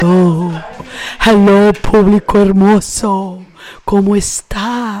Hello, público hermoso. ¿Cómo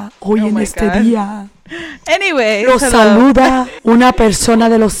está hoy en este día? Anyway, Los saluda una persona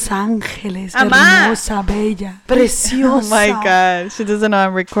de Los Ángeles, hermosa, bella, preciosa. Oh my God, she doesn't know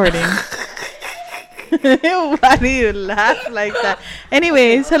I'm recording. Why do you laugh like that?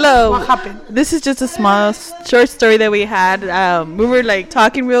 Anyways, hello. What happened? This is just a small, short story that we had. We were like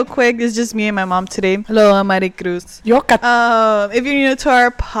talking real quick. It's just me and my mom today. Hello, I'm Mari Cruz. Yo, If you're new to our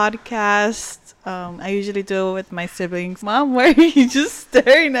podcast, I usually do it with my siblings. Mom, why are you just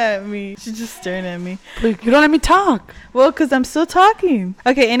staring at me? She's just staring at me. You don't let me talk. Well, because I'm still talking.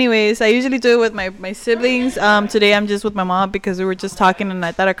 Okay, anyways, I usually do it with my siblings. Today I'm just with my mom because we were just talking and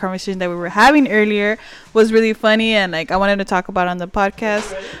I thought our conversation that we were having earlier was really funny and like I wanted to talk about it on the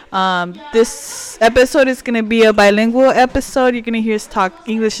podcast. This episode is going to be a bilingual episode. You're going to hear us talk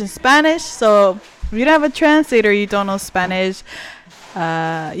English and Spanish. So if you don't have a translator, you don't know Spanish, you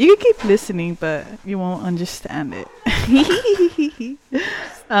can keep listening, but you won't understand it.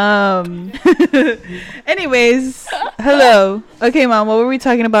 Anyways, hello. Okay, Mom, what were we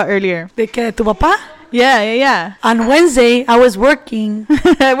talking about earlier? ¿De qué? ¿De tu papá? Yeah. On Wednesday, I was working.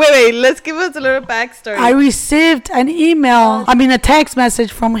 Wait, let's give us a little backstory. I received a text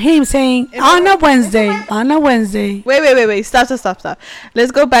message from him saying, on a Wednesday. Wait. Stop.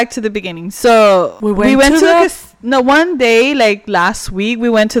 Let's go back to the beginning. So, we went to one day, like last week, we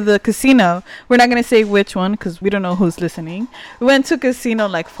went to the casino. We're not going to say which one because we don't know who's listening. We went to a casino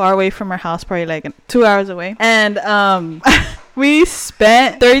like far away from our house, probably like 2 hours away. And, we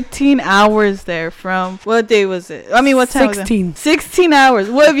spent 13 hours there from, what day was it? I mean, what time 16. was it? 16 hours.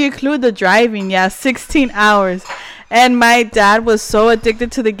 What if you include the driving? Yeah, 16 hours. And my dad was so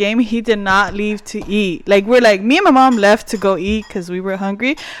addicted to the game, he did not leave to eat. Like, me and my mom left to go eat because we were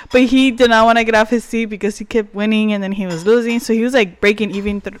hungry. But he did not want to get off his seat because he kept winning and then he was losing. So he was like breaking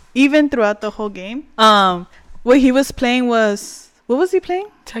even throughout the whole game. What he was playing was, what was he playing?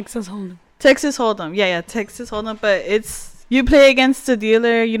 Texas Hold'em. Yeah, Texas Hold'em. But it's, you play against the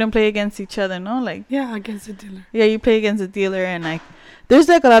dealer, you don't play against each other, no? Like, yeah, against the dealer. Yeah, you play against the dealer and like there's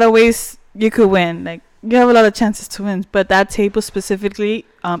like a lot of ways you could win. Like you have a lot of chances to win, but that table specifically,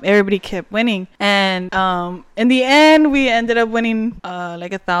 everybody kept winning. And in the end we ended up winning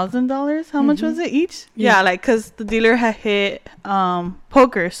like $1,000. How much was it each? Yeah, like cuz the dealer had hit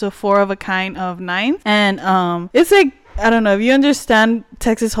poker, so 4 of a kind of 9. And it's like, I don't know, if you understand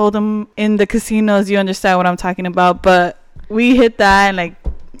Texas Hold'em in the casinos, you understand what I'm talking about. But we hit that and like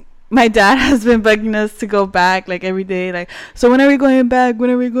my dad has been bugging us to go back like every day, like, so when are we going back?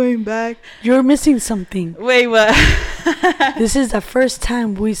 You're missing something. Wait, what? This is the first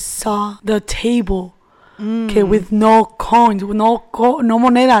time we saw the table, okay, with no coins, no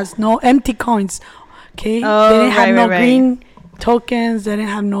monedas, no empty coins, okay. They didn't have no green tokens, they didn't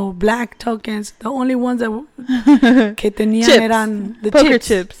have no black tokens. The only ones that que tenían chips. Eran the poker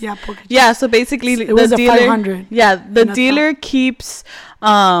chips. Yeah, poker chips. Yeah, so basically it was dealer, 500. Yeah, the dealer keeps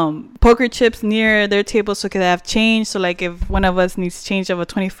poker chips near their table so they have change. So like if one of us needs change of a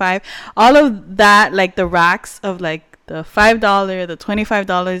 25, all of that, like the racks of like the $5, the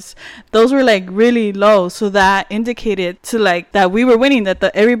 $25, those were like really low. So that indicated to like that we were winning, that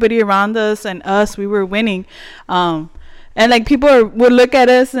everybody around us and us, we were winning. And like people would look at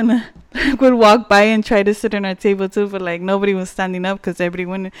us and would walk by and try to sit on our table too, but like nobody was standing up because everybody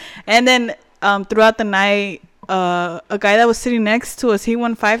won. And then throughout the night, a guy that was sitting next to us, he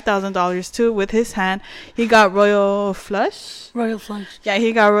won $5,000 too with his hand. He got Royal Flush. Yeah,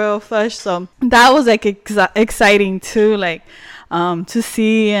 he got Royal Flush. So that was like exciting too, like to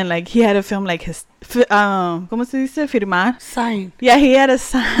see. And like he had to film like his ¿cómo se dice? Firmar. Sign. Yeah, he had a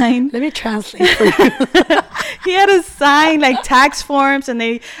sign. Let me translate for you. He had a sign like tax forms,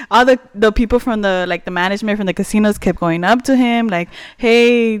 and all the people from the management from the casinos kept going up to him like,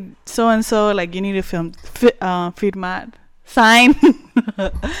 hey, so and so, like you need to firmar. Sign.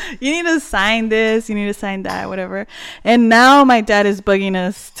 You need to sign this, you need to sign that, whatever. And now my dad is bugging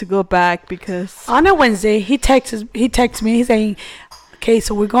us to go back because on a Wednesday he texts me, he's saying, okay,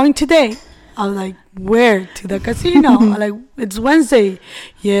 so we're going today. I was like, where? To the casino. I'm like, it's Wednesday.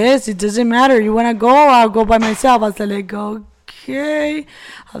 Yes, it doesn't matter. You want to go? I'll go by myself. I was like, okay.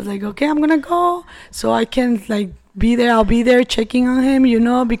 I'm going to go. So I can like be there. I'll be there checking on him,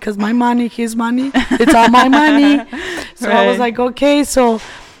 because my money, his money. It's all my money. So right. I was like, okay. So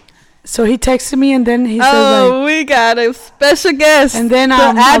he texted me and then he said like, we got a special guest. And then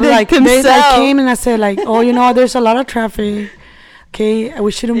I was like, I came and I said like, there's a lot of traffic. Okay,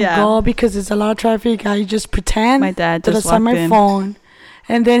 we shouldn't go because there's a lot of traffic. I just pretend my dad that just I saw my phone,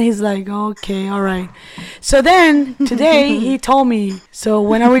 And then he's like, okay, all right. So then today he told me, so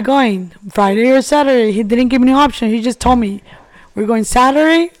when are we going? Friday or Saturday? He didn't give me an option. He just told me, we're going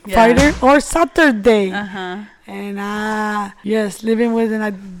Saturday, Friday, or Saturday. And yes, living with an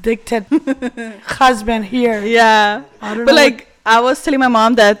addicted husband here. Yeah. I don't but know like, I was telling my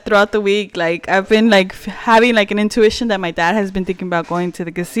mom that throughout the week, like, I've been like having like an intuition that my dad has been thinking about going to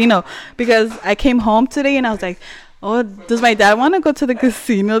the casino, because I came home today and I was like, oh, does my dad want to go to the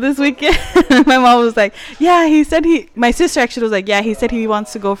casino this weekend? My mom was like, yeah, my sister actually was like, yeah, he said he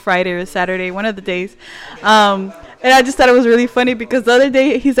wants to go Friday or Saturday, one of the days. And I just thought it was really funny because the other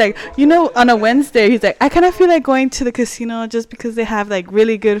day he's like, on a Wednesday, he's like, I kind of feel like going to the casino just because they have like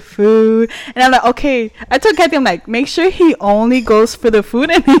really good food. And I'm like, okay. I told Kathy, I'm like, make sure he only goes for the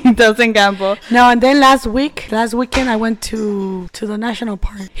food and he doesn't gamble. No, and then last weekend, I went to the national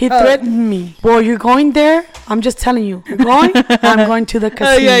park. He threatened me. Well, you're going there? I'm just telling you. You're going? I'm going to the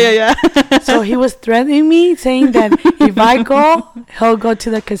casino. Yeah. So he was threatening me, saying that if I go, he'll go to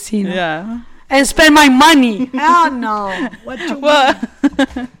the casino. Yeah. And spend my money. Hell no. What you mean?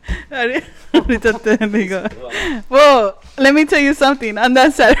 Well, let me tell you something. On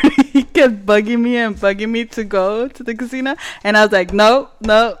that Saturday, he kept bugging me to go to the casino. And I was like, no.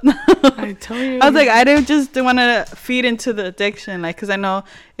 I told you. I was like, I didn't want to feed into the addiction. Like, because I know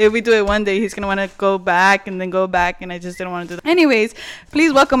if we do it one day, he's going to want to go back and then go back. And I just didn't want to do that. Anyways,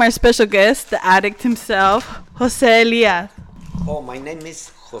 please welcome our special guest, the addict himself, Jose Elias. Oh, my name is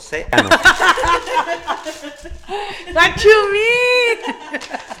Jose. What you mean?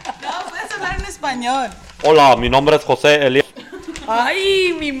 No, puedes hablar en español. Hola, mi nombre es José Elías.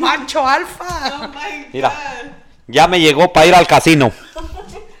 Ay, mi macho alfa. Oh my Mira, God. ya me llegó para ir al casino.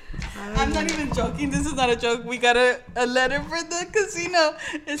 I'm not even joking. This is not a joke. We got a letter for the casino.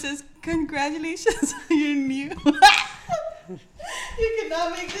 It says, congratulations on your new... You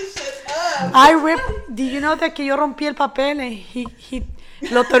cannot make this shit up. Do you know that que yo rompí el papel and he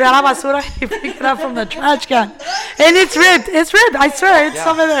lo tiré a la basura? He picked it up from the trash can. And it's ripped. I swear, it's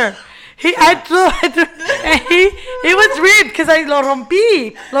over there. I threw, and he was ripped because I lo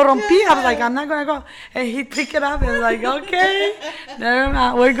rompí. I was like, I'm not going to go. And he picked it up and was like, okay, never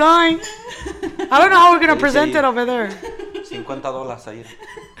mind, we're going. I don't know how we're going to present it over there. $50 ayer.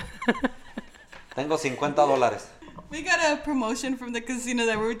 Tengo $50. We got a promotion from the casino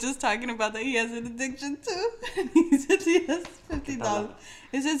that we were just talking about that he has an addiction to. And he says he has $50.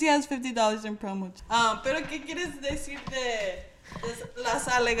 It says he has $50 in promo. Pero ¿qué quieres decir de las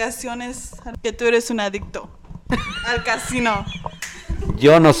alegaciones que tú eres un adicto al casino?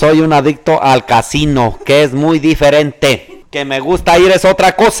 Yo no soy un adicto al casino, que es muy diferente. Que me gusta ir es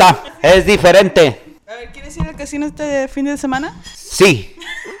otra cosa, es diferente. A ver, ¿quieres ir al casino este fin de semana? Sí.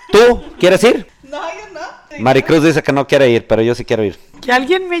 ¿Tú quieres ir? No, yo no. Maricruz dice que no quiere ir, pero yo sí quiero ir. Que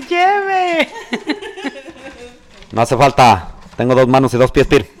alguien me lleve. No hace falta. Tengo 2 manos y 2 pies,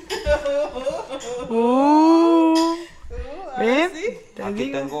 Pir. ¿Ven?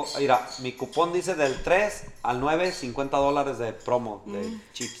 Aquí tengo, mira, mi cupón dice del 3 al 9, $50 de promo, de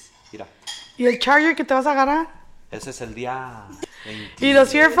chips. Mira. ¿Y el charger que te vas a ganar? Ese es el día 20. ¿Y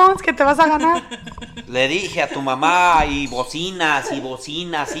los earphones que te vas a ganar? Le dije a tu mamá, y bocinas,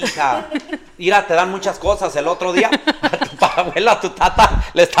 hija. Mira, te dan muchas cosas. El otro día, a tu abuela, a tu tata,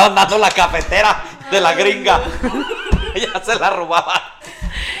 le estaban dando la cafetera de la gringa. Ella se la robaba.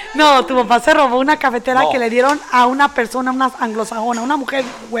 No, tu papá se robó una cafetera No. que le dieron a una persona, una anglosajona, una mujer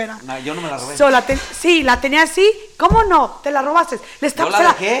güera. No, yo no me la robé. Sí, la tenía así. ¿Cómo no? Te la robaste. ¿Yo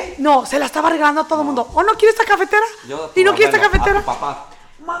la dejé? No, se la estaba regalando a todo el mundo. ¿O no quiere esta cafetera? ¿Y no quiere esta cafetera? A tu papá.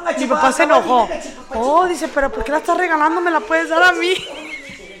 Mi papá se enojó. Oh, dice, pero ¿por qué la estás regalando? Me la puedes dar a mí.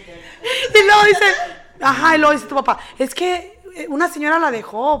 Y luego dice tu papá, es que una señora la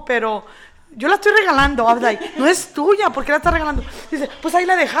dejó, pero yo la estoy regalando. I was like, no es tuya, ¿por qué la estás regalando? Dice, pues ahí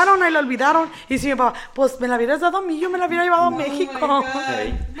la dejaron, ahí la olvidaron. Y dice mi papá, pues me la hubieras dado a mí, yo me la hubiera llevado a México.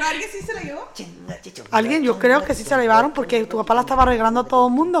 ¿Alguien sí se la llevó? Alguien, yo creo que sí se la llevaron porque tu papá la estaba regalando a todo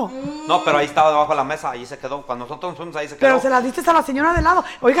el mundo. No, pero ahí estaba debajo de la mesa, ahí se quedó. Cuando nosotros fuimos, ahí se quedó. Pero se la diste a la señora de lado.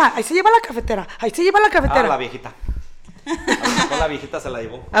 Oiga, ahí se lleva la cafetera, Ah, la viejita. A lo mejor la viejita se la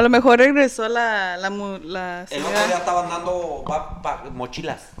llevó. A lo mejor regresó la El otro día señora. estaban dando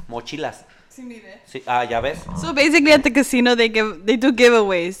mochilas. Sí, mire. Sí, ya ves. So basically at the casino they do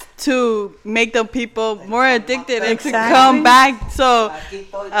giveaways to make the people more addicted and to Exactly. come back. So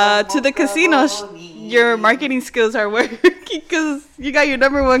to the casinos, your marketing skills are working because you got your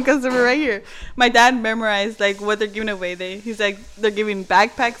number one customer right here. My dad memorized like what they're giving away. He's like they're giving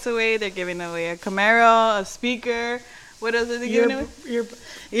backpacks away. They're giving away a Camaro, a speaker. What else are they giving away?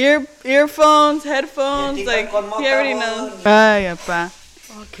 Earphones, headphones. Like he already knows. Ay, apá.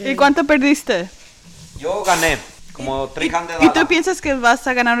 ¿Y cuánto perdiste? Yo gané como $300. ¿Y tú piensas que vas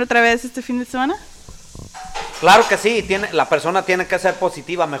a ganar otra vez este fin de semana? Claro que sí, la persona tiene que ser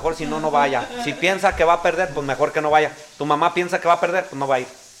positiva, mejor si no, no vaya. Si piensa que va a perder, pues mejor que no vaya. Tu mamá piensa que va a perder, pues no va a ir.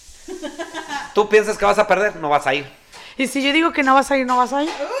 Tú piensas que vas a perder, no vas a ir. Y si yo digo que no vas a ir, ¿no vas a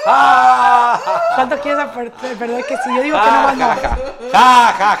ir? ¿Cuánto quieres perder? Que si yo digo que no vas a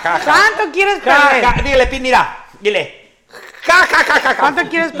ir. ¿Cuánto quieres perder? Dile, mira, dile. ¿Cuánto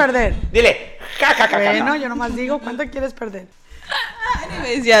quieres perder? Dile. Bueno, yo nomás digo, ¿cuánto quieres perder?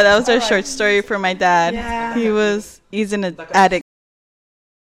 Anyways, yeah, that was our short story for my dad. Yeah. He's an addict.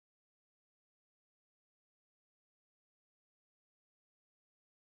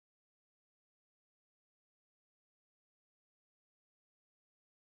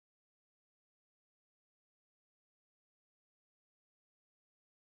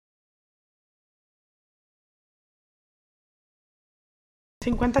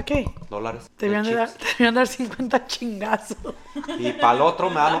 ¿50 qué? Dólares. Te voy a dar 50 chingazos. Y para el otro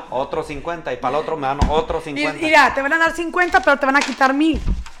me dan otro 50. Y para el otro me dan otro 50. Mira, te van a dar 50, pero te van a quitar 1000.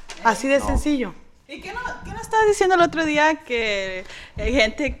 Así de sencillo. ¿Y qué no estabas diciendo el otro día que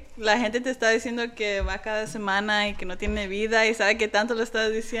la gente te está diciendo que va cada semana y que no tiene vida y sabe que tanto lo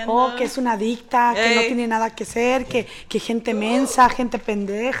estás diciendo? Oh, que es una adicta, que no tiene nada que hacer, que gente mensa, gente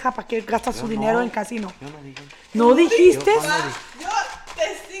pendeja, ¿para qué gasta su dinero en casino? Yo no dije. ¿No dijiste?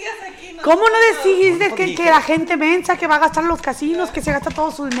 Aquí, ¿Cómo no dijiste que la gente mensa, que va a gastar en los casinos, que se gasta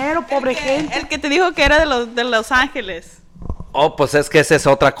todo su dinero, pobre gente? El que te dijo que era de Los Ángeles. Oh, pues es que esa es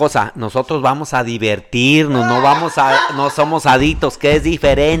otra cosa. Nosotros vamos a divertirnos, no somos adictos, que es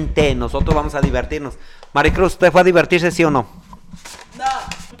diferente. Nosotros vamos a divertirnos. Maricruz, ¿usted fue a divertirse, sí o no? No.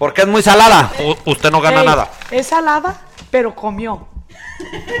 Porque es muy salada. Usted no gana nada. Es salada, pero comió.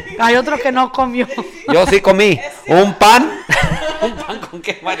 Hay otro que no comió. Yo sí comí un pan. ¿Un pan con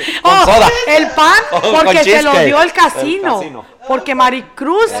qué, Mari? Con Oh, soda. el pan, Con porque se lo cheesecake. dio el casino. El casino. Porque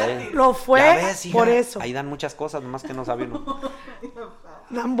Maricruz lo fue Ya ves, hija, por eso. Ahí dan muchas cosas, nomás que no sabía uno.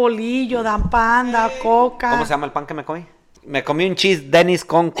 Dan bolillo, dan pan, dan coca. ¿Cómo se llama el pan que me comí? Me comí un cheese Dennis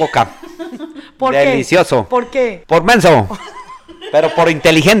con coca. ¿Por Delicioso. qué? ¿Por qué? Por menso. Pero por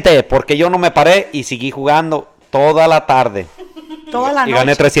inteligente, porque yo no me paré y seguí jugando toda la tarde. Toda la Y noche.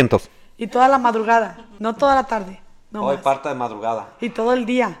 gané 300. Y toda la madrugada. No toda la tarde. No Hoy más. parte de madrugada. Y todo el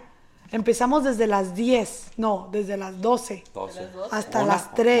día. Empezamos desde las 10. No, desde las 12. 12. Hasta Una,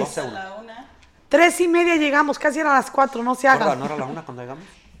 las 3. 12, una. La una. 3:30 llegamos. Casi era las 4. No se ¿No hagan. era la 1 cuando llegamos?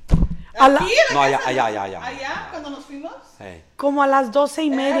 A la- No, allá. Allá, cuando nos fuimos. Sí. como a las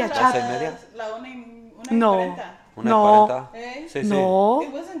 12:30, Era chat. 12:30. La 1:40. No. 1 No. y 40. ¿Eh? Sí, sí. No.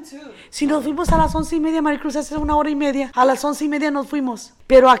 It wasn't 2. Si nos fuimos a las 11:30, Maricruz, hace 1 hora y media. A las 11:30 nos fuimos.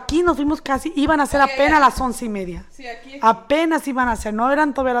 Pero aquí nos fuimos casi, iban a ser apenas las 11:30. Sí, aquí. Apenas iban a ser, no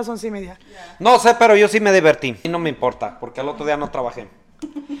eran todavía las 11:30. No sé, pero yo sí me divertí. Y no me importa, porque al otro día no trabajé.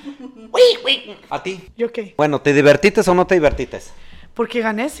 ¿A ti? ¿Yo qué? Bueno, ¿te divertiste o no te divertiste? Porque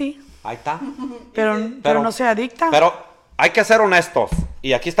gané, sí. Ahí está. Pero no soy adicta. Pero hay que ser honestos.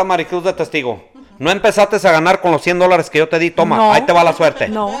 Y aquí está Maricruz de testigo. No empezaste a ganar con los $100 que yo te di. Toma, No. ahí te va la suerte.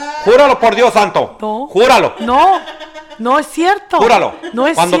 No. Júralo por Dios santo. No. Júralo. No, no es cierto. Júralo. No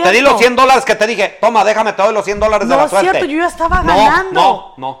es Cuando cierto. te di los $100 que te dije, toma, déjame, te doy los $100 de No la es suerte. cierto, yo ya estaba No,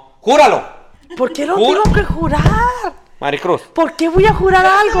 ganando. no. Júralo. ¿Por qué lo Jura- tengo que jurar? Maricruz. ¿Por qué voy a jurar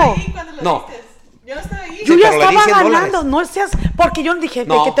algo? Cuando lo No. diste. Yo no estaba ahí. Yo Sí, ya pero le di estaba $100. ganando, no seas, porque yo dije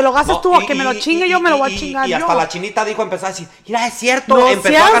No, que te lo gastes no, tú o que me lo chingue yo, me lo voy a chingar y yo. hasta la chinita dijo, empezó a decir, mira, es cierto, No empezó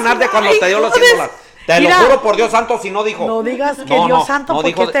seas a ganar de cuando te dio los maricones. $100. Te Mira, lo juro por Dios santo, si no dijo. No digas que No, Dios no, santo, no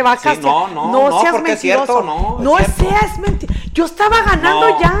porque dijo- te va a sí, castigar. no, seas porque es cierto, mentiroso. no, es cierto. seas mentiroso. Yo estaba ganando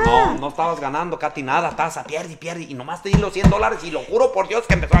No, ya. no estabas ganando, Katy, nada, estabas a pierde, y nomás te di los $100 y lo juro por Dios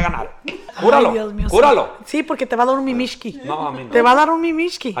que empezó a ganar. Júralo, Ay, Dios mío, júralo. Sí, porque te va a dar un mimishki. No, a mí no. Te va a dar un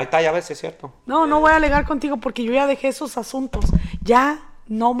mimishki. Ahí está, ya ves, es cierto. No, no voy a alegar contigo porque yo ya dejé esos asuntos. Ya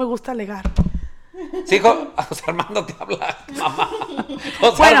no me gusta alegar. Sí, José Armando te habla, mamá.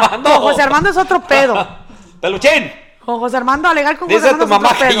 José Bueno, Armando. con José Armando es otro pedo. Peluchín. Con José Armando, alegar con José Dice Armando tu es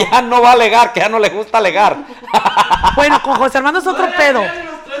mamá otro que pedo. ya no va a alegar, que ya no le gusta alegar. Bueno, con José Armando es otro pedo.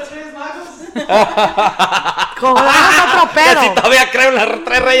 Con José Armando es otro Que si pedo. todavía creo en los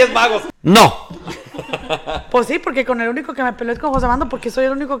 3 Reyes Magos. No. Pues sí, porque con el único que me peleo es con José Armando porque soy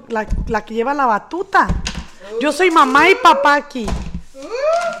el único, la que lleva la batuta. Yo soy mamá y papá aquí.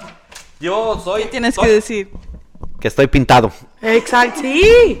 Yo soy. ¿Qué tienes que decir? Que estoy pintado. Exacto, sí.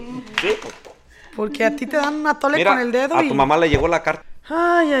 Sí. Porque a ti te dan una tole Mira, con el dedo a y... tu mamá le llegó la carta.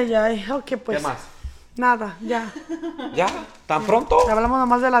 Ay. Ok, pues. ¿Qué más? Nada, ya. ¿Ya? ¿Tan pronto? Hablamos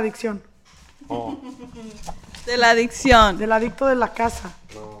nomás de la adicción. Oh. De la adicción. Del adicto de la casa.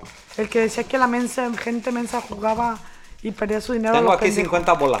 El que decía que gente mensa jugaba y perdía su dinero. Tengo aquí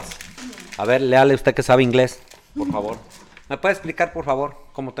 50 bolas. A ver, léale usted que sabe inglés, por favor. ¿Me puede explicar, por favor,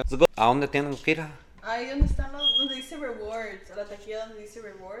 a dónde tienen que ir? Ahí donde están donde dice rewards, a la taquilla donde dice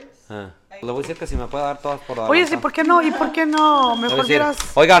rewards. Le voy a decir que si me puede dar todas por adelantado. Oye, sí, ¿por qué no? ¿Y por qué no? Mejor vieras.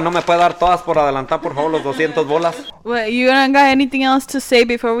 Oiga, ¿no me puede dar todas por adelantar, por favor, los 200 bolas? Well, you don't got anything else to say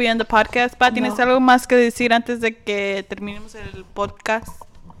before we end the podcast? Pa, ¿tienes algo más que decir antes de que terminemos el podcast?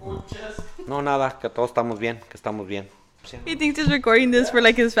 No, nada, que todos estamos bien, que estamos bien. He thinks he's recording this for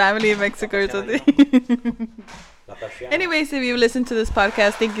like his family in Mexico or something. Anyways, if you listen to this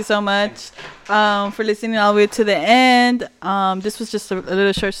podcast, thank you so much for listening all the way to the end. This was just a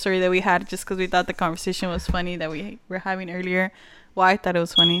little short story that we had just because we thought the conversation was funny that we were having earlier. Well, I thought it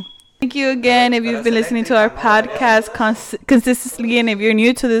was funny. Thank you again if you've been listening to our podcast consistently, and if you're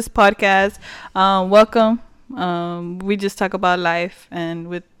new to this podcast, welcome. We just talk about life,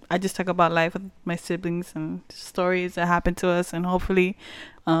 and I just talk about life with my siblings and stories that happen to us, and hopefully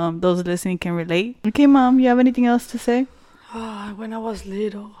those listening can relate. Okay, Mom, you have anything else to say? When I was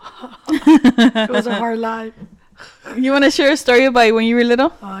little, it was a hard life. You want to share a story about when you were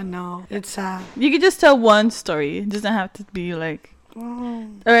little? Oh, no. It's sad. You could just tell one story. It doesn't have to be like... All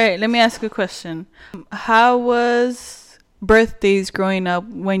right, let me ask you a question. How was birthdays growing up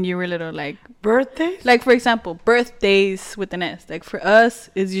when you were little? Like birthdays? Like, for example, birthdays with an S. Like, for us,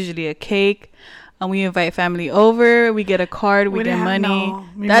 it's usually a cake. And we invite family over. We get a card. We get money.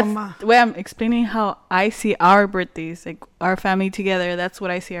 That's the way I'm explaining how I see our birthdays. Like, our family together. That's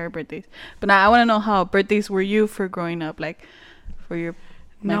what I see our birthdays. But now I want to know how birthdays were you for growing up. Like, for your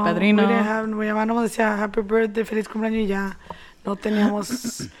padrino. We didn't have... Mi mamá no decía happy birthday, feliz cumpleaños y ya. No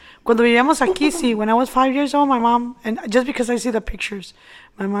teníamos... Cuando vivíamos aquí, sí. When I was 5 years old, my mom... And just because I see the pictures,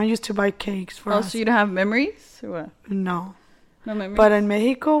 my mom used to buy cakes for us. So you don't have memories? Or what? No. No memories? But in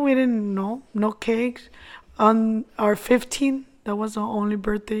Mexico, we didn't know. No cakes. On our 15, that was the only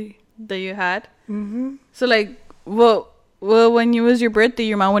birthday. That you had? Mm-hmm. So, like, well, when it was your birthday,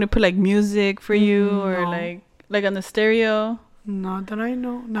 your mom would put, like, music for you? Or, like on the stereo? Not that I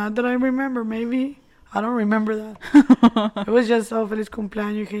know. Not that I remember. Maybe. I don't remember that. It was just, feliz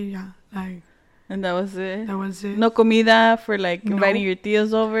cumpleaños, que ya. Like... And that was it? That was it. No comida for, like, inviting your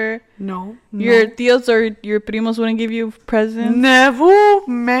tíos over? No. Your tíos or your primos wouldn't give you presents? Never.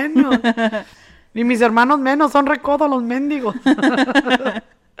 Menos. Ni mis hermanos menos. Son recodos los mendigos.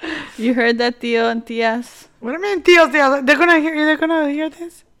 You heard that, tío and tías? What do you mean, tíos? They're gonna hear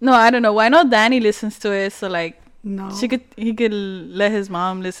this? No, I don't know. Well, I know Danny listens to it, so, like... No. He could let his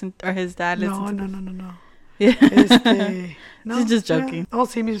mom listen, or his dad listen. No. Yeah. No, she's just joking. Oh,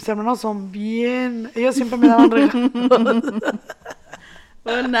 sí, mis hermanos son bien... Ellos siempre me daban regalos.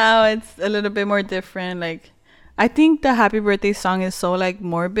 Well, now it's a little bit more different. Like, I think the happy birthday song is so, like,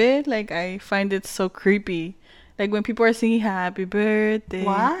 morbid. Like, I find it so creepy. Like, when people are singing happy birthday.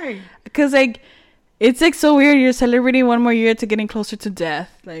 Why? Because, like, it's, like, so weird. You're celebrating one more year to getting closer to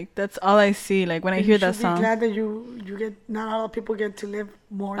death. Like, that's all I see, like, when I hear that song. I'm glad that you get... Not a lot of people get to live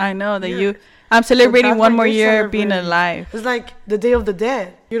more. I know that I'm celebrating one more year being alive. It's like the Day of the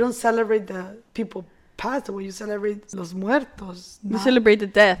Dead. You don't celebrate the people passed away. You celebrate los muertos. You celebrate the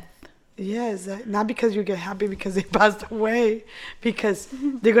death. Yes, not because you get happy because they passed away, because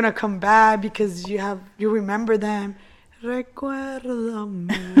they're gonna come back, because you remember them. Recuérdame.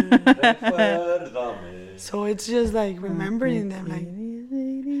 So it's just like remembering them. Like,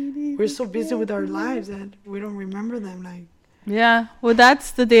 we're so busy with our lives that we don't remember them. Like. Yeah, well,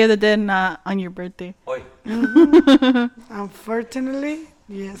 that's the Day of the Dead, not on your birthday. Unfortunately,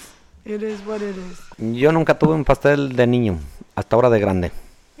 yes, it is what it is. Yo nunca tuve un pastel de niño, hasta ahora de grande.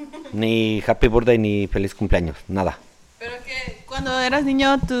 Ni happy birthday, ni feliz cumpleaños, nada. Pero que cuando eras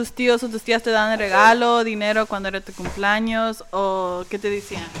niño, tus tíos o tus tías te daban regalo, dinero cuando era tu cumpleaños, o ¿qué te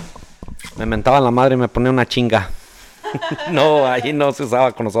decían? Me mentaban la madre y me ponía una chinga. No, ahí no se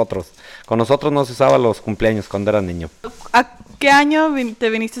usaba con nosotros. Con nosotros no se usaba los cumpleaños cuando era niño. ¿A qué año te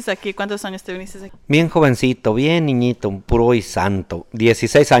viniste aquí? ¿Cuántos años te viniste aquí? Bien jovencito, bien niñito, puro y santo.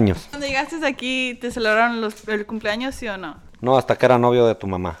 16 años. Cuando llegaste aquí, ¿te celebraron el cumpleaños, sí o no? No, hasta que era novio de tu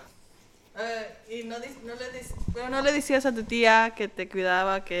mamá. ¿Y no le decías a tu tía que te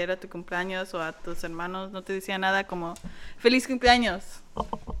cuidaba, que era tu cumpleaños, o a tus hermanos? ¿No te decía nada como, feliz cumpleaños?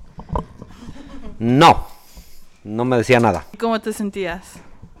 No me decía nada. ¿Y cómo te sentías?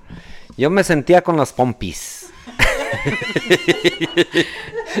 Yo me sentía con las pompis.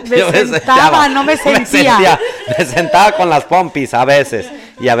 No me sentía. Me sentaba con las pompis a veces.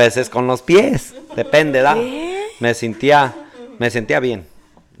 Y a veces con los pies. Depende, ¿da? Me sentía bien.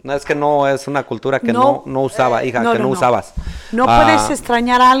 No, es que no es una cultura que no usaba, hija, que no usabas. No puedes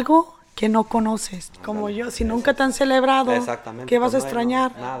extrañar algo que no conoces. Como yo, si nunca te han celebrado, ¿qué vas a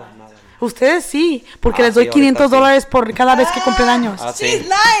extrañar? Nada. Ustedes sí, porque les doy $500 por cada vez que cumplen años. She's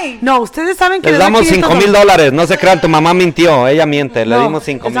lying. No, ustedes saben que Les damos $5,000, no se crean, tu mamá mintió, ella miente, le dimos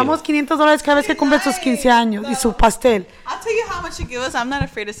 $5,000. Les damos $500 cada vez que cumplen sus 15 años y su pastel. I'll tell you how much she give us. I'm not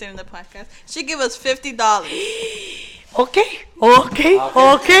afraid to say it in the podcast. She give us $50. Ok. No,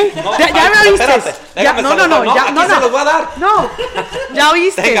 Ya me oíste. espérate, déjame se los voy a dar. No, ya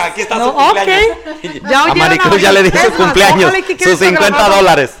oíste. Venga, aquí está su No, cumpleaños. ok. Ya A oyeron Maricruz ya le di Es su más, cumpleaños, ojalá que quede sus esto $50.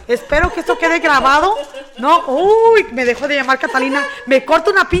 grabado. Espero que esto quede grabado. No, uy, me dejó de llamar Catalina. Me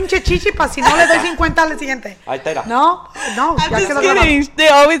corto una pinche chichi para si no le doy 50 al siguiente. Ahí te era. No, I'm ya just quedó grabado. kidding. They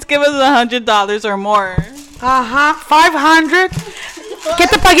always give us $100 or more. Ajá, 500. ¿Qué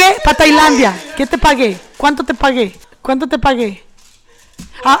te pagué para Tailandia? ¿Qué te pagué? ¿Cuánto te pagué?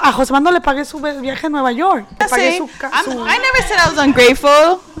 A José Mando le pagué su viaje a Nueva York. Le pagué su I never said I was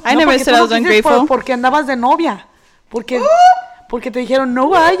ungrateful. I No, never porque said tú I no was quisiste ungrateful. porque andabas de novia. Porque te dijeron no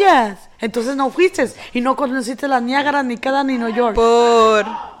vayas. Entonces no fuiste. Y no conociste las Niágaras, ni Cada, ni New York.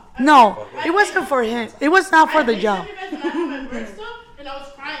 No, it wasn't for him. It was not for the job. And I was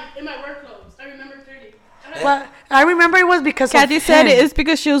crying in my work clothes. I remember clearly. Well, I remember it was because Kathy of said him. it's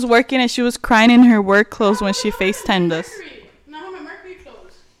because she was working and she was crying in her work clothes when she FaceTimed us. And I have my Mercury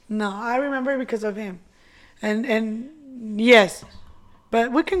clothes. No, I remember it because of him. And yes.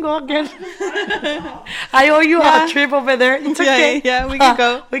 But we can go again. I owe you Yeah. a trip over there. It's okay. Yeah, we can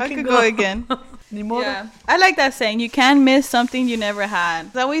go. We I can could go. go again. Ni modo. Yeah, I like that saying. You can't miss something you never had.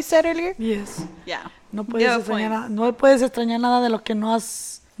 Is that what you said earlier? Yes. Yeah. No puedes, Yeah, extrañar point. no puedes extrañar nada de lo que no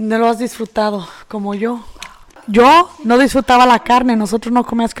lo has disfrutado, como yo. Yo no disfrutaba la carne, nosotros no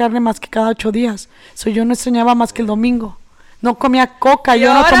comíamos carne más que cada 8 días. Yo no extrañaba más que el domingo. No comía coca,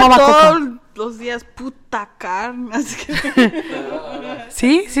 yo no tomaba coca. Los días puta carne. Así que-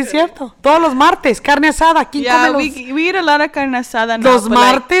 Sí, cierto. Todos los martes, carne asada. ¿Quién yeah, come we eat a lot of carne asada now. los but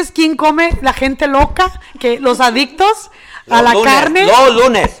like, martes? ¿Quién come? La gente loca, que los adictos a la carne. Los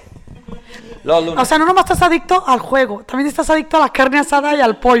lunes. O sea, no nomás estás adicto al juego, también estás adicto a la carne asada y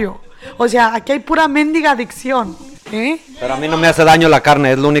al pollo. O sea, aquí hay pura mendiga adicción. ¿Eh? Pero a mí no me hace daño la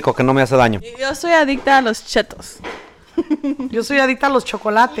carne, es lo único que no me hace daño. yo soy adicta a los chetos. Yo soy adicta a los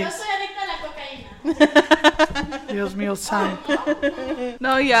chocolates. Yo soy adicta a la cocaína. Dios mío santo.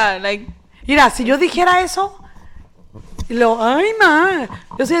 No, yeah, like Mira, si yo dijera eso, ay, ma,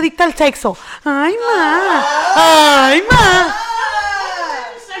 yo soy adicta al sexo. Ay, ma.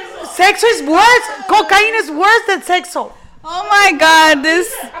 Sexo is worse. Cocaine is worse than sexo. oh my god,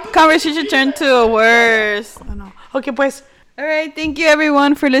 this conversation turned to a worse. No. Ok, pues. All right, thank you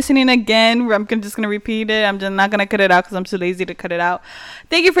everyone for listening again. Just gonna repeat it. I'm just not gonna cut it out because I'm too lazy to cut it out.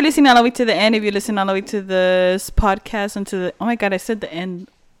 Thank you for listening all the way to the end. If you listen all the way to this podcast and to the oh my god, I said the end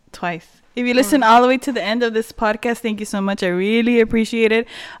twice. If you listen all the way to the end of this podcast, thank you so much. I really appreciate it.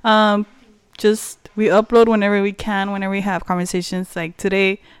 We upload whenever we can, whenever we have conversations like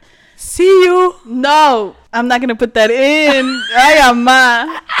today. See you. No, I'm not gonna put that in. Ay,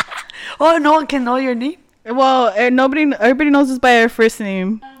 ama. Oh, no one can know your name. Well, everybody knows us by our first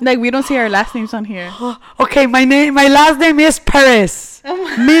name. Like we don't say our last names on here. Okay, my last name is Perez.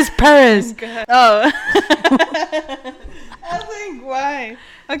 Miss Perez. Oh. I was like, why?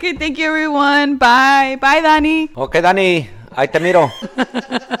 Okay, thank you everyone. Bye. Bye, Dani. Ok, Dani, ahí te miro.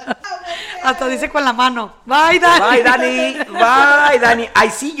 Hasta dice con la mano. Bye, Dani. Bye, Dani. Bye, Dani. I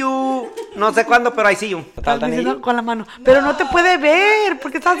see you. No sé cuándo, pero I see you. ¿Qué tal, Estás Dani? diciendo con la mano. Pero no te puede ver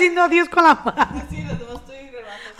porque estás haciendo adiós con la mano.